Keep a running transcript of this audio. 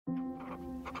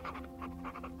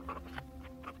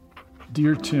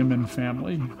Dear Tim and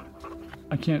family,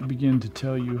 I can't begin to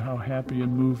tell you how happy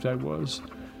and moved I was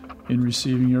in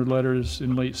receiving your letters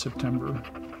in late September.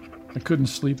 I couldn't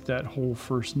sleep that whole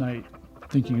first night,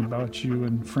 thinking about you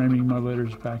and framing my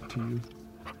letters back to you.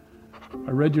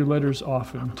 I read your letters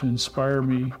often to inspire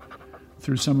me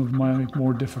through some of my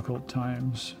more difficult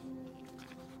times.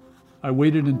 I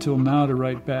waited until now to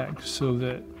write back so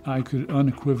that I could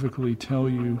unequivocally tell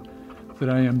you that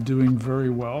I am doing very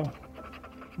well.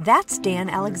 That's Dan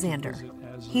Alexander.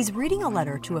 He's reading a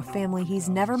letter to a family he's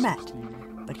never met,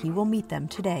 but he will meet them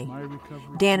today.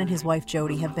 Dan and his wife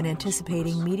Jody have been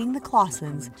anticipating meeting the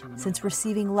Clausens since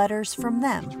receiving letters from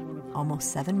them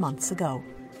almost 7 months ago.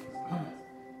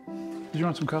 Did you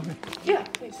want some coffee? Yeah,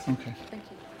 please. Okay. Thank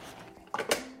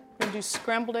you. Gonna do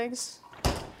scrambled eggs?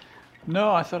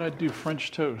 No, I thought I'd do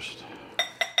French toast.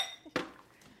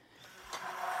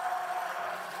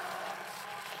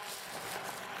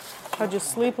 How'd you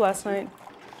sleep last night?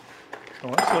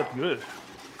 Oh, I slept good.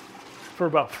 For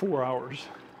about 4 hours.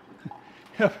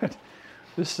 Yeah, but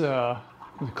this, the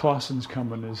Clausens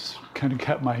coming has kind of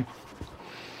got my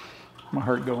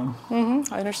heart going.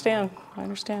 Mm-hmm. I understand.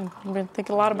 I've been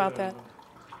thinking a lot about that.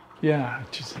 Yeah,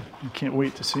 I can't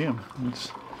wait to see him.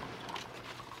 It's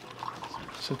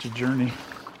such a journey.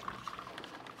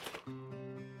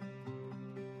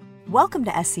 Welcome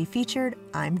to SC Featured.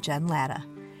 I'm Jen Latta.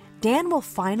 Dan will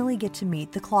finally get to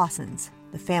meet the Clausens,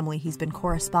 the family he's been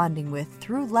corresponding with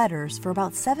through letters for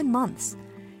about 7 months.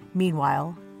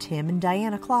 Meanwhile, Tim and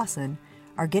Diana Clausen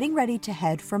are getting ready to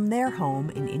head from their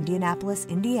home in Indianapolis,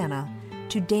 Indiana,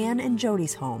 to Dan and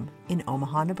Jody's home in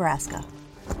Omaha, Nebraska.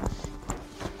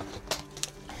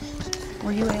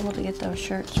 Were you able to get those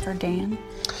shirts for Dan?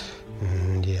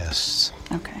 Yes.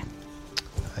 Okay.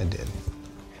 I did.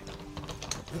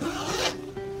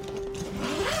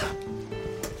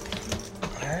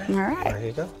 All right. There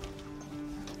you go.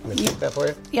 Let me take that for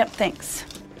you. Yep, thanks.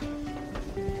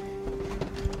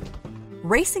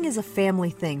 Racing is a family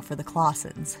thing for the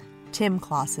Clausens. Tim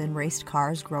Clausen raced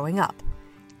cars growing up.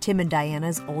 Tim and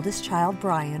Diana's oldest child,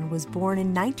 Brian, was born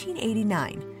in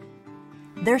 1989.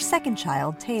 Their second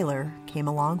child, Taylor, came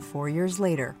along 4 years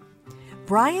later.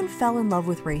 Brian fell in love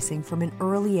with racing from an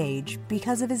early age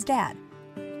because of his dad.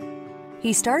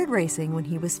 He started racing when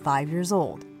he was 5 years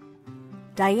old.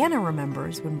 Diana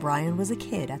remembers when Brian was a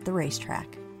kid at the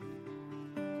racetrack.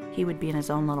 He would be in his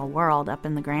own little world up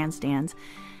in the grandstands.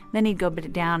 Then he'd go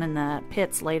down in the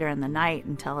pits later in the night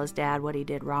and tell his dad what he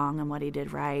did wrong and what he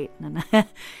did right. And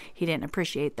he didn't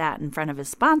appreciate that in front of his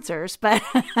sponsors, but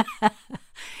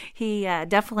he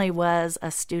definitely was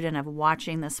a student of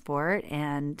watching the sport,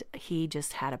 and he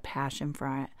just had a passion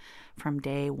for it from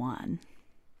day one.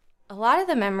 A lot of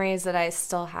the memories that I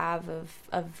still have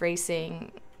of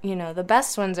racing, the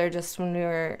best ones are just when we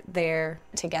were there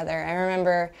together. I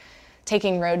remember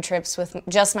taking road trips with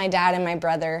just my dad and my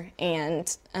brother,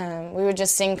 and we would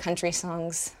just sing country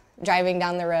songs driving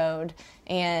down the road,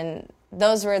 and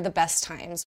those were the best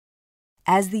times.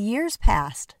 As the years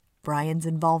passed, Brian's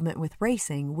involvement with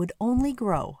racing would only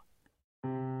grow.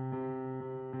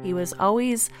 He was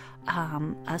always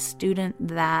a student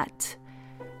that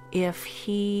if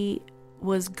he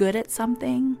was good at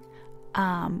something,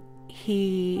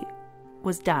 he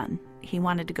was done. He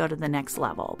wanted to go to the next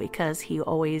level because he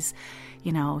always,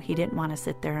 he didn't want to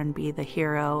sit there and be the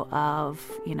hero of,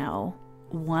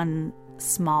 one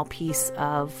small piece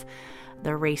of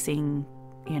the racing,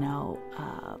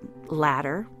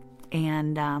 ladder.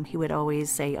 And he would always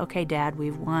say, okay, Dad,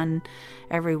 we've won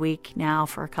every week now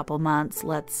for a couple months.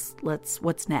 Let's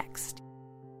what's next?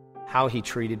 How he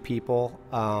treated people.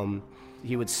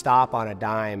 He would stop on a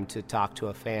dime to talk to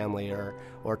a family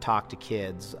or talk to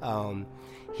kids.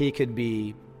 He could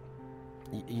be,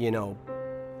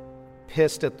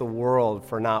 pissed at the world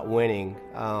for not winning,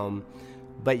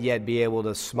 but yet be able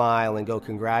to smile and go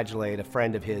congratulate a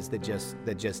friend of his that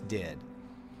just did.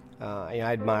 I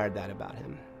admired that about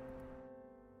him.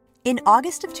 In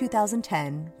August of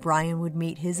 2010, Brian would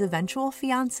meet his eventual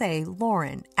fiancée,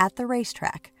 Lauren, at the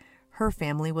racetrack. Her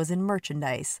family was in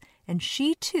merchandise, and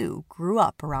she too grew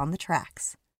up around the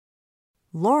tracks.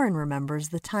 Lauren remembers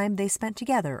the time they spent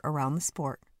together around the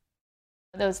sport.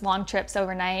 Those long trips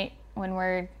overnight when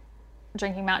we're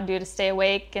drinking Mountain Dew to stay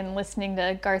awake and listening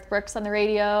to Garth Brooks on the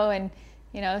radio and,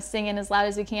 singing as loud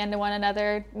as we can to one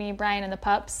another, me, Brian, and the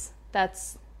pups.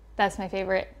 That's my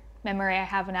favorite memory I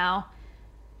have now.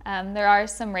 There are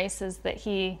some races that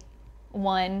he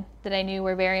won that I knew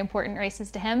were very important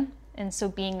races to him, and so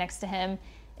being next to him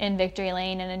in victory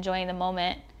lane and enjoying the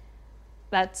moment,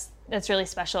 that's really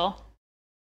special.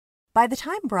 By the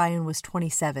time Brian was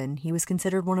 27, he was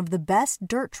considered one of the best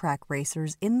dirt track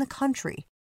racers in the country.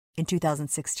 In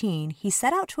 2016, he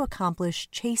set out to accomplish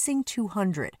Chasing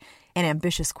 200, an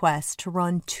ambitious quest to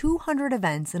run 200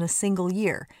 events in a single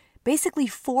year, basically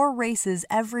 4 races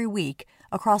every week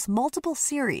across multiple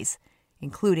series,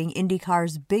 including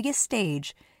IndyCar's biggest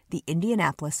stage, the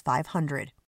Indianapolis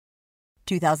 500.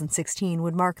 2016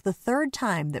 would mark the 3rd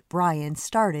time that Brian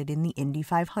started in the Indy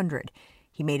 500.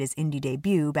 He made his Indy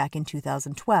debut back in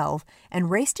 2012 and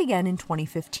raced again in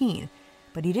 2015,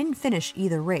 but he didn't finish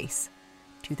either race.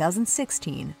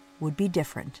 2016 would be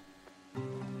different.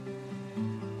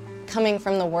 Coming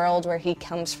from the world where he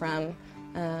comes from,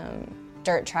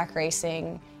 dirt track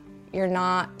racing, you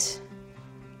don't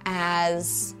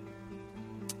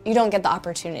get the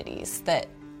opportunities that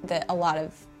a lot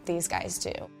of these guys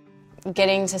do.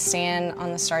 Getting to stand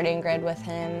on the starting grid with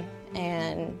him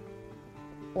and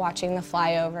watching the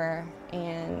flyover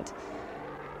and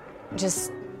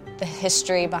just the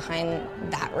history behind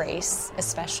that race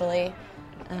especially,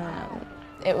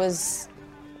 it was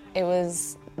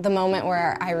the moment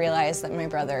where I realized that my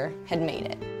brother had made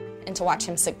it. And to watch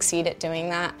him succeed at doing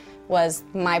that was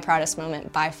my proudest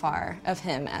moment by far of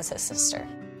him as his sister.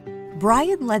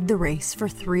 Brian led the race for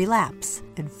 3 laps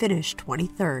and finished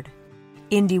 23rd.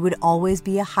 Indy would always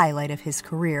be a highlight of his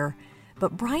career,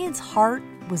 but Brian's heart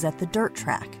was at the dirt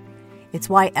track. It's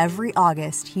why every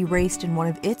August he raced in one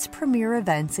of its premier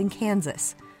events in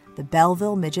Kansas, the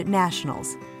Belleville Midget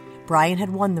Nationals. Brian had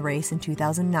won the race in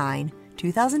 2009,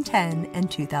 2010,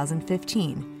 and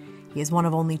 2015. He is one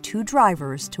of only 2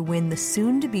 drivers to win the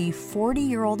soon-to-be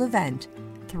 40-year-old event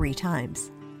 3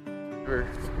 times. We're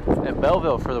at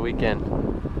Belleville for the weekend,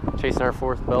 chasing our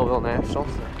 4th Belleville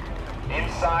Nationals.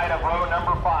 Inside of row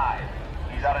number 5.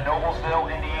 He's out of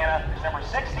Noblesville, Indiana. It's number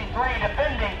 63,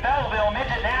 defending Belleville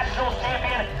Midget Nationals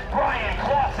champion, Bryan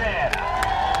Clauson.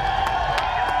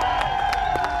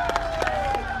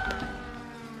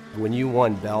 When you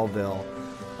won Belleville,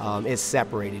 it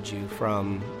separated you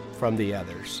from the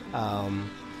others.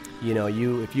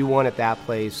 If you won at that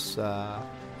place,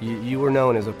 you were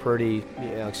known as a pretty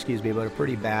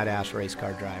badass race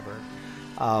car driver.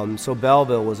 So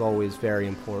Belleville was always very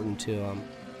important to him.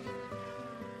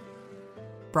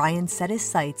 Brian set his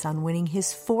sights on winning his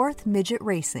 4th midget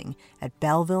racing at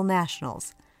Belleville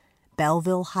Nationals.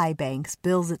 Belleville High Banks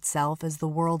bills itself as the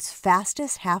world's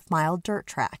fastest half-mile dirt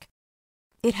track.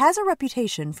 It has a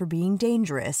reputation for being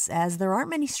dangerous, as there aren't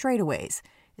many straightaways.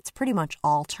 It's pretty much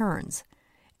all turns.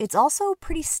 It's also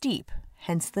pretty steep,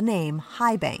 hence the name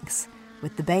High Banks,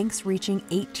 with the banks reaching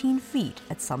 18 feet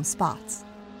at some spots.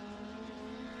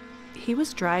 He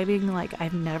was driving like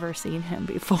I've never seen him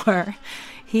before.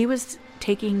 He was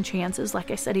taking chances.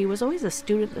 Like I said, he was always a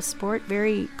student of the sport,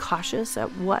 very cautious at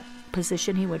what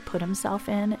position he would put himself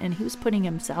in, and he was putting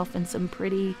himself in some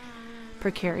pretty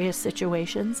precarious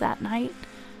situations that night.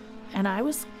 And I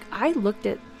looked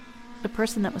at the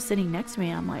person that was sitting next to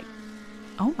me, I'm like,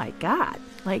 oh my God,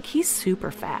 like he's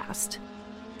super fast.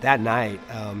 That night,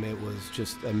 it was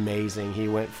just amazing. He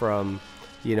went from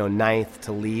 9th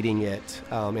to leading it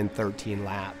in 13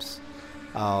 laps.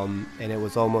 And it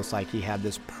was almost like he had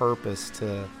this purpose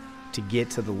to get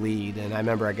to the lead. And I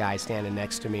remember a guy standing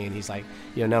next to me, and he's like,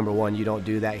 number 1, you don't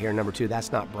do that here. Number 2,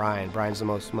 that's not Brian. Brian's the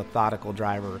most methodical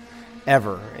driver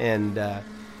ever.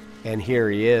 And here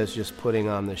he is just putting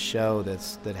on the show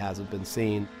that hasn't been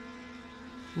seen.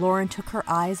 Lauren took her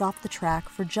eyes off the track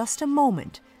for just a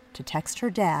moment to text her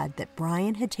dad that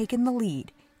Brian had taken the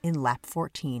lead in lap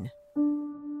 14.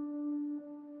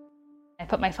 I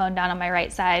put my phone down on my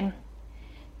right side,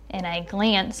 and I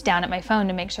glanced down at my phone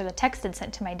to make sure the text had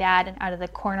sent to my dad, and out of the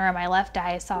corner of my left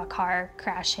eye I saw a car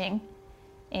crashing.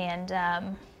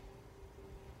 And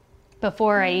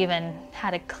before I even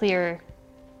had a clear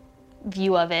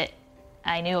view of it,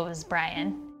 I knew it was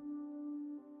Brian.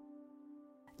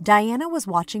 Diana was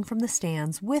watching from the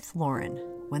stands with Lauren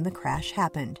when the crash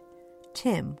happened.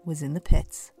 Tim was in the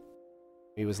pits.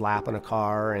 He was lapping a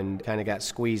car and kind of got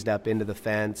squeezed up into the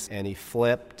fence, and he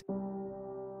flipped.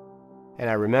 And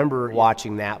I remember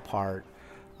watching that part.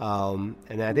 And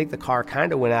I think the car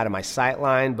kind of went out of my sight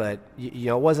line, but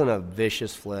it wasn't a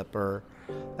vicious flip.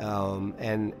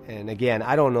 And again,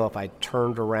 I don't know if I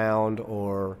turned around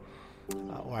or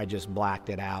I just blacked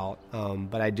it out.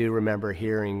 But I do remember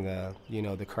hearing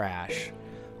the crash,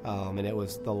 and it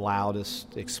was the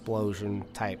loudest explosion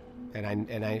type.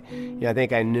 And I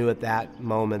think I knew at that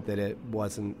moment that it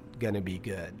wasn't going to be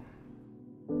good.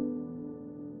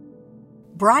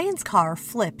 Brian's car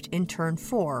flipped in turn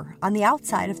 4 on the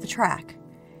outside of the track.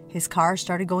 His car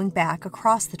started going back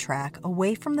across the track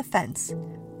away from the fence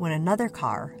when another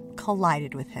car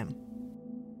collided with him.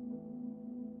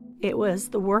 It was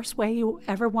the worst way you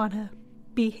ever want to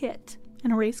be hit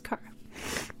in a race car.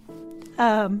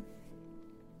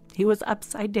 He was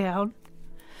upside down,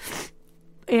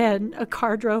 and a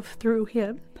car drove through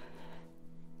him.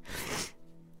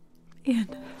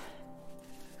 And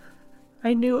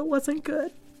I knew it wasn't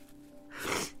good.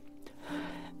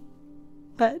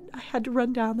 But I had to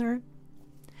run down there and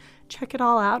check it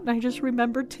all out, and I just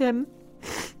remember Tim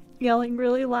yelling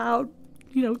really loud,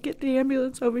 get the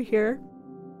ambulance over here.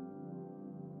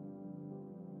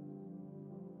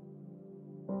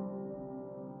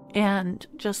 And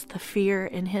just the fear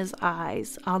in his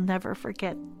eyes, I'll never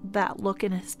forget that look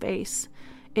in his face.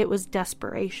 It was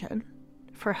desperation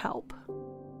for help.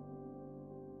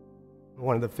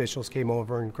 One of the officials came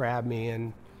over and grabbed me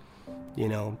and,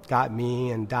 got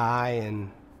me and Di,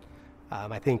 and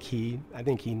I think he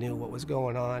knew what was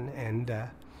going on, and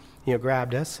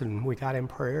grabbed us, and we got in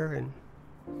prayer and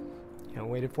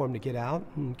waited for him to get out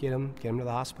and get him to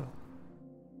the hospital.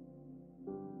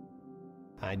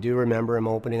 I do remember him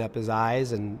opening up his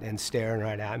eyes and staring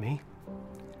right at me.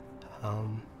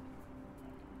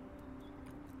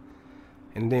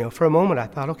 And for a moment I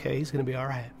thought, okay, he's going to be all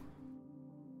right.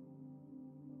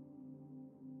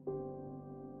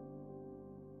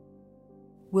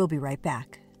 We'll be right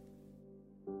back.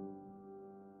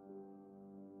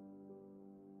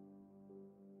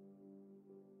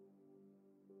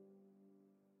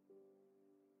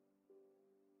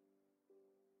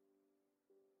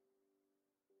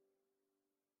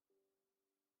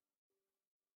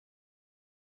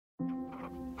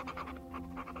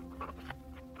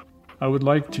 I would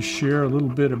like to share a little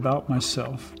bit about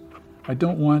myself. I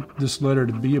don't want this letter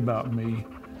to be about me,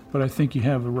 but I think you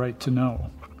have a right to know.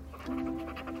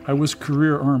 I was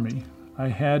career Army. I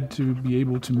had to be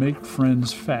able to make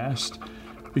friends fast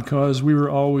because we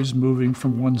were always moving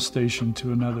from one station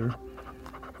to another,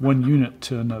 one unit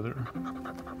to another.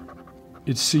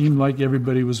 It seemed like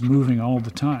everybody was moving all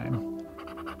the time.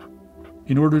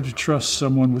 In order to trust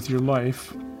someone with your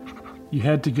life, you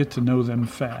had to get to know them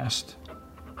fast.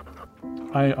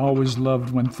 I always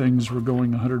loved when things were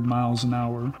going 100 miles an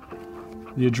hour.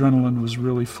 The adrenaline was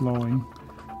really flowing.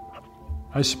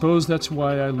 I suppose that's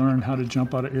why I learned how to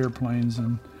jump out of airplanes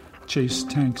and chase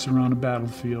tanks around a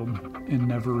battlefield and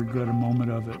never regret a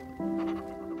moment of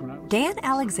it. Dan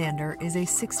Alexander is a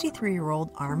 63-year-old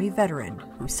Army veteran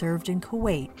who served in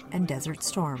Kuwait and Desert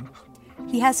Storm.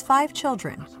 He has 5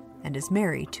 children and is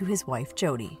married to his wife,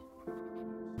 Jody.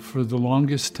 For the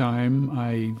longest time,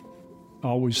 I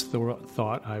always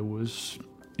thought I was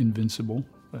invincible,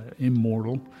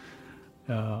 immortal.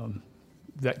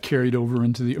 That carried over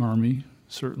into the Army,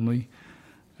 certainly.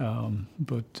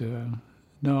 But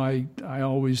I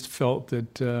always felt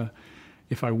that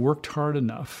if I worked hard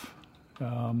enough,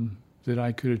 that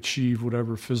I could achieve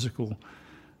whatever physical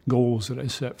goals that I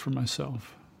set for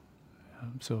myself.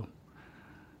 So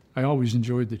I always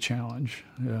enjoyed the challenge.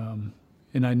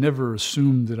 And I never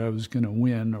assumed that I was going to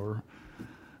win,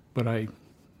 but I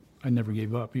never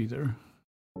gave up either.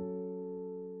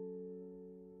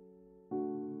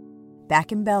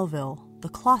 Back in Belleville, the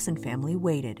Clausen family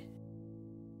waited.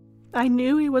 I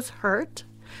knew he was hurt.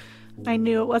 I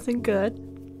knew it wasn't good.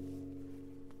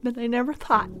 But I never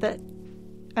thought that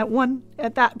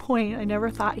at that point, I never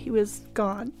thought he was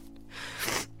gone.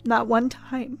 Not one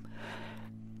time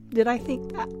did I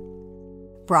think that.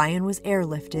 Brian was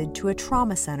airlifted to a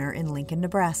trauma center in Lincoln,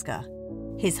 Nebraska.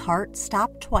 His heart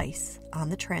stopped twice on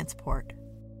the transport.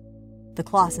 The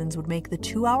Clausens would make the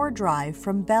 2-hour drive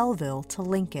from Belleville to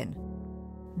Lincoln.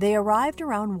 They arrived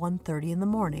around 1:30 in the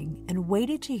morning and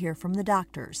waited to hear from the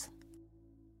doctors.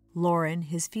 Lauren,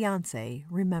 his fiancée,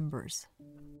 remembers.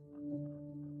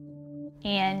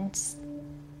 And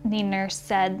the nurse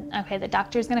said, okay, the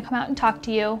doctor's going to come out and talk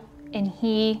to you, and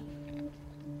he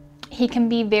can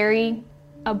be very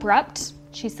abrupt.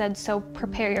 She said, so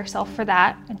prepare yourself for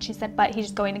that. And she said, but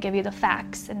he's going to give you the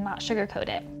facts and not sugarcoat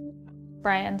it.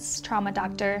 Brian's trauma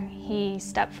doctor, he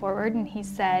stepped forward and he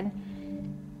said,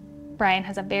 Brian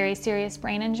has a very serious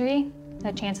brain injury.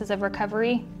 The chances of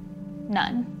recovery,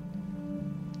 none.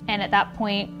 And at that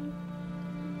point,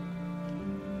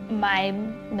 my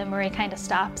memory kind of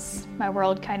stops. My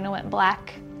world kind of went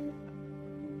black.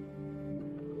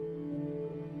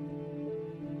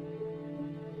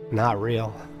 Not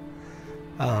real.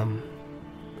 At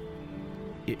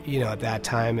that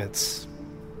time it's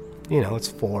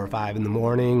 4 or 5 in the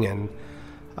morning, and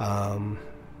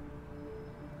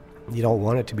you don't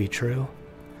want it to be true.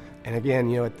 And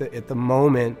again, at the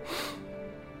moment,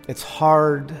 it's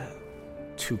hard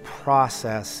to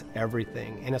process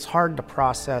everything, and it's hard to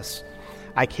process.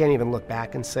 I can't even look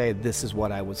back and say this is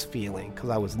what I was feeling because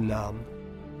I was numb.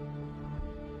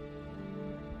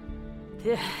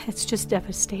 it's just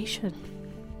devastation.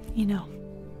 You know,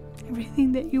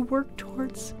 everything that you work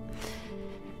towards,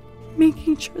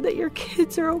 making sure that your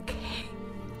kids are okay.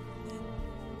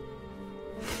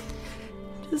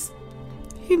 Just,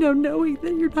 you know, knowing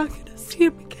that you're not going to see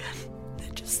them again.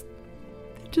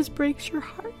 It just breaks your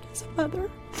heart as a mother.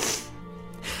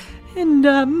 And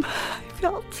I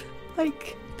felt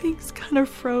like things kind of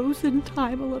froze in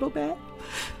time a little bit.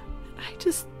 I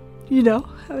just, you know,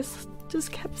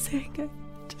 just kept saying, I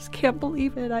just can't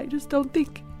believe it. I just don't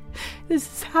think this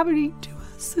is happening to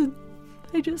us. And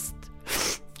I just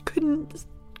couldn't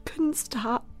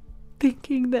stop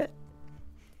thinking that,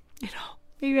 you know,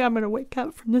 maybe I'm going to wake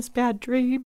up from this bad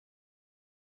dream.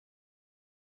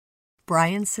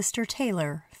 Brian's sister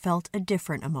Taylor felt a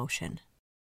different emotion.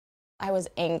 I was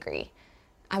angry.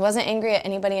 I wasn't angry at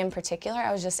anybody in particular.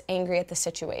 I was just angry at the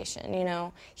situation, you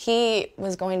know. He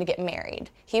was going to get married.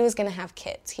 He was going to have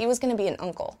kids. He was going to be an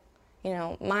uncle. You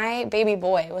know, my baby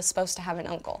boy was supposed to have an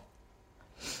uncle.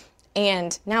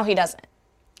 And now he doesn't.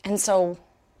 And so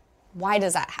why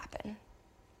does that happen?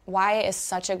 Why is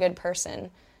such a good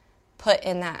person put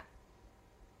in that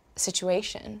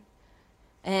situation?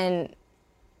 And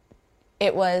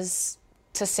it was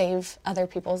to save other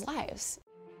people's lives.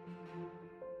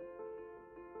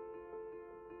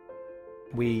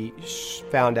 We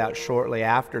found out shortly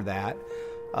after that,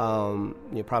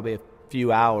 probably a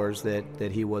few hours,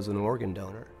 that he was an organ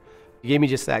donor. It gave me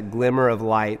just that glimmer of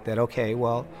light that, okay,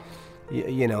 well,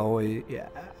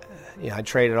 I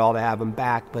traded all to have him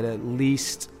back, but at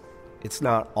least it's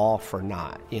not all for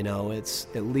naught. You know, it's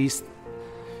at least,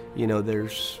 you know,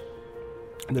 there's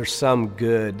some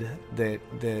good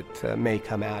that may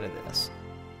come out of this.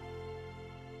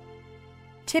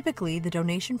 Typically, the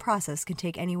donation process can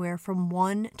take anywhere from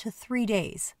 1 to 3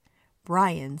 days.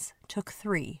 Brian's took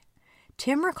 3.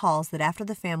 Tim recalls that after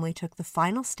the family took the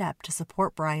final step to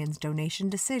support Brian's donation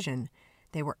decision,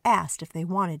 they were asked if they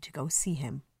wanted to go see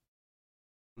him.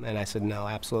 And I said, no,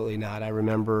 absolutely not. I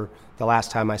remember the last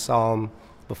time I saw him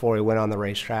before he went on the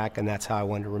racetrack, and that's how I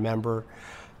wanted to remember.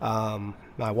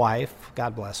 My wife,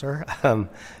 God bless her,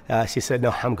 she said,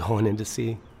 no, I'm going in to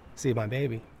see my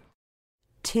baby.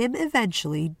 Tim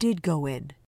eventually did go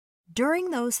in. During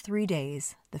those 3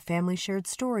 days, the family shared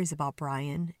stories about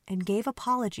Brian and gave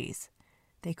apologies.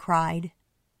 They cried,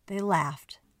 they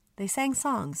laughed, they sang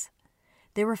songs.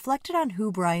 They reflected on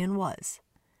who Brian was.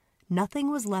 Nothing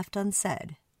was left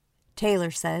unsaid. Taylor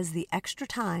says the extra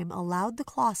time allowed the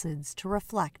Clausens to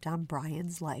reflect on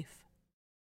Brian's life.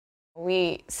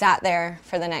 We sat there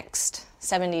for the next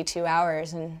 72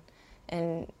 hours, and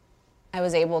I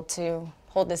was able to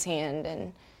hold his hand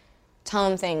and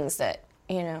tell him things that,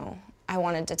 you know, I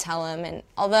wanted to tell him. And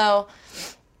although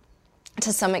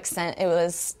to some extent it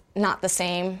was not the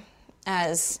same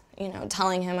as, you know,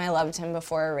 telling him I loved him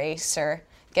before a race or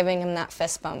giving him that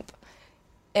fist bump,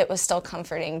 it was still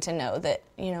comforting to know that,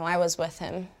 you know, I was with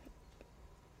him,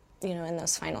 you know, in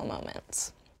those final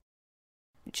moments.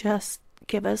 Just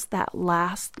give us that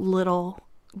last little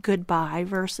goodbye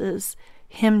versus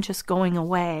him just going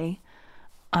away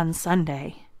on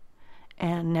Sunday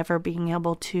and never being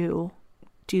able to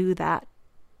do that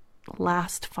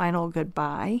last final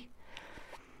goodbye.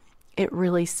 It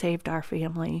really saved our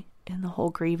family in the whole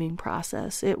grieving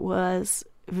process. It was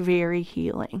very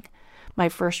healing. My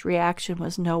first reaction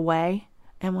was no way.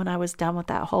 And when I was done with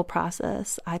that whole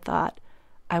process, I thought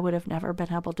I would have never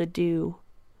been able to do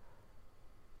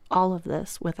all of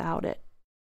this without it.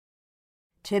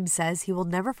 Tim says he will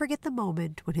never forget the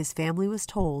moment when his family was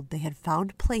told they had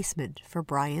found placement for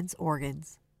Brian's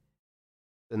organs.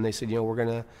 And they said, you know, we're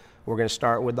gonna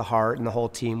start with the heart, and the whole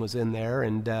team was in there,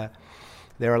 and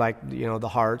they were like, you know, the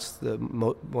heart's one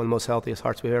of the most healthiest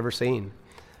hearts we've ever seen.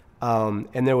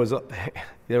 And there was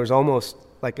almost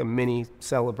like a mini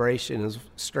celebration, as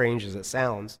strange as it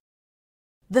sounds.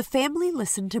 The family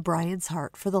listened to Brian's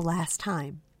heart for the last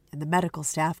time, and the medical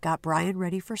staff got Brian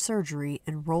ready for surgery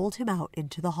and rolled him out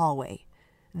into the hallway.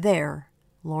 There,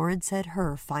 Lauren said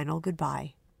her final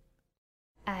goodbye.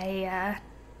 I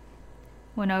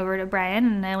went over to Brian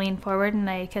and I leaned forward and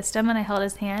I kissed him and I held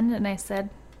his hand and I said,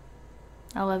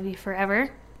 I love you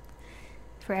forever,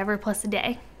 forever plus a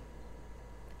day.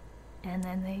 And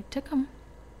then they took him.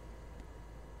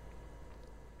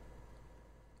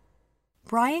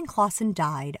 Brian Clausen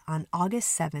died on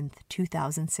August 7th,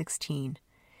 2016.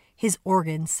 His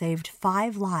organs saved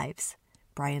 5 lives.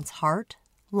 Brian's heart,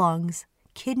 lungs,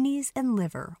 kidneys, and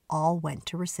liver all went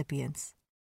to recipients.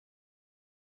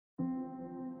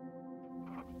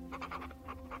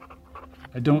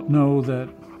 I don't know that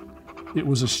it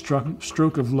was a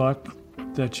stroke of luck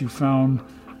that you found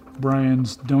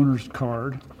Brian's donor's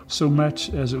card so much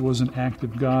as it was an act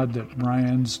of God that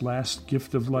Brian's last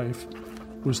gift of life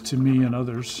was to me and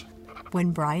others.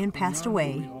 When Brian passed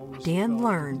away, Dan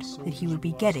learned that he would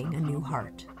be getting a new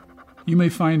heart. You may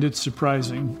find it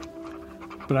surprising,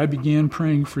 but I began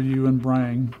praying for you and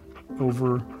Brian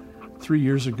over 3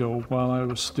 years ago while I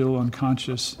was still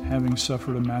unconscious, having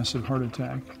suffered a massive heart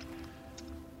attack.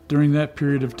 During that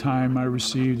period of time, I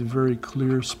received a very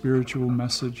clear spiritual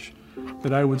message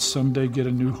that I would someday get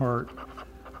a new heart.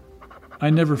 I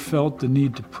never felt the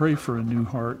need to pray for a new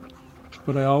heart,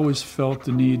 but I always felt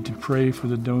the need to pray for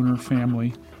the donor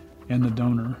family and the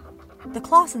donor. The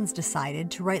Clausens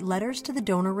decided to write letters to the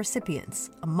donor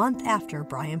recipients a month after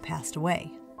Brian passed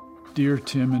away. Dear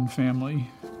Tim and family,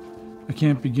 I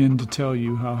can't begin to tell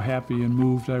you how happy and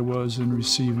moved I was in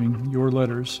receiving your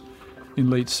letters in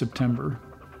late September.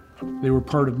 They were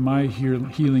part of my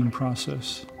healing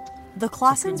process. The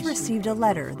Clausens received a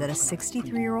letter that a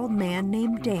 63-year-old man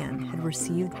named Dan had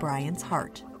received Brian's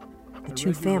heart. The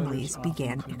two families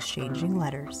began exchanging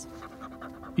letters.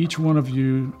 Each one of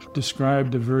you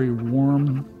described a very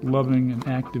warm, loving, and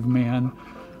active man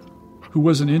who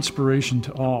was an inspiration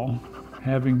to all.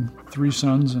 Having 3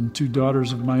 sons and 2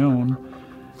 daughters of my own,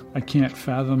 I can't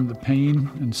fathom the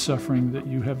pain and suffering that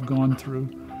you have gone through.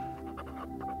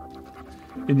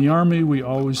 In the Army, we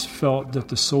always felt that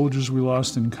the soldiers we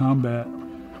lost in combat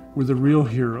were the real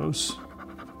heroes.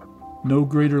 No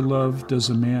greater love does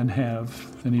a man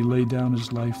have than he lay down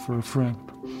his life for a friend.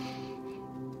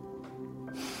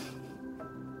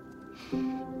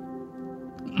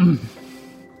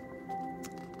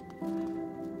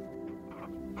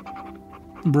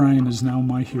 Brian is now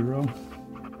my hero.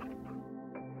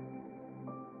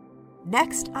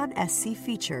 Next on SC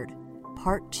Featured,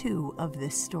 part 2 of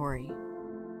this story.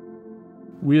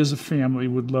 We as a family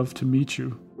would love to meet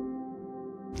you.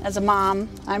 As a mom,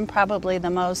 I'm probably the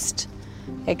most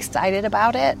excited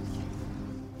about it.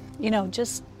 You know,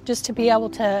 just to be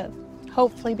able to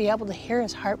hopefully be able to hear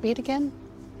his heartbeat again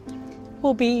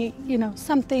will be,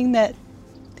 something that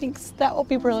thinks that will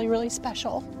be really, really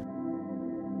special.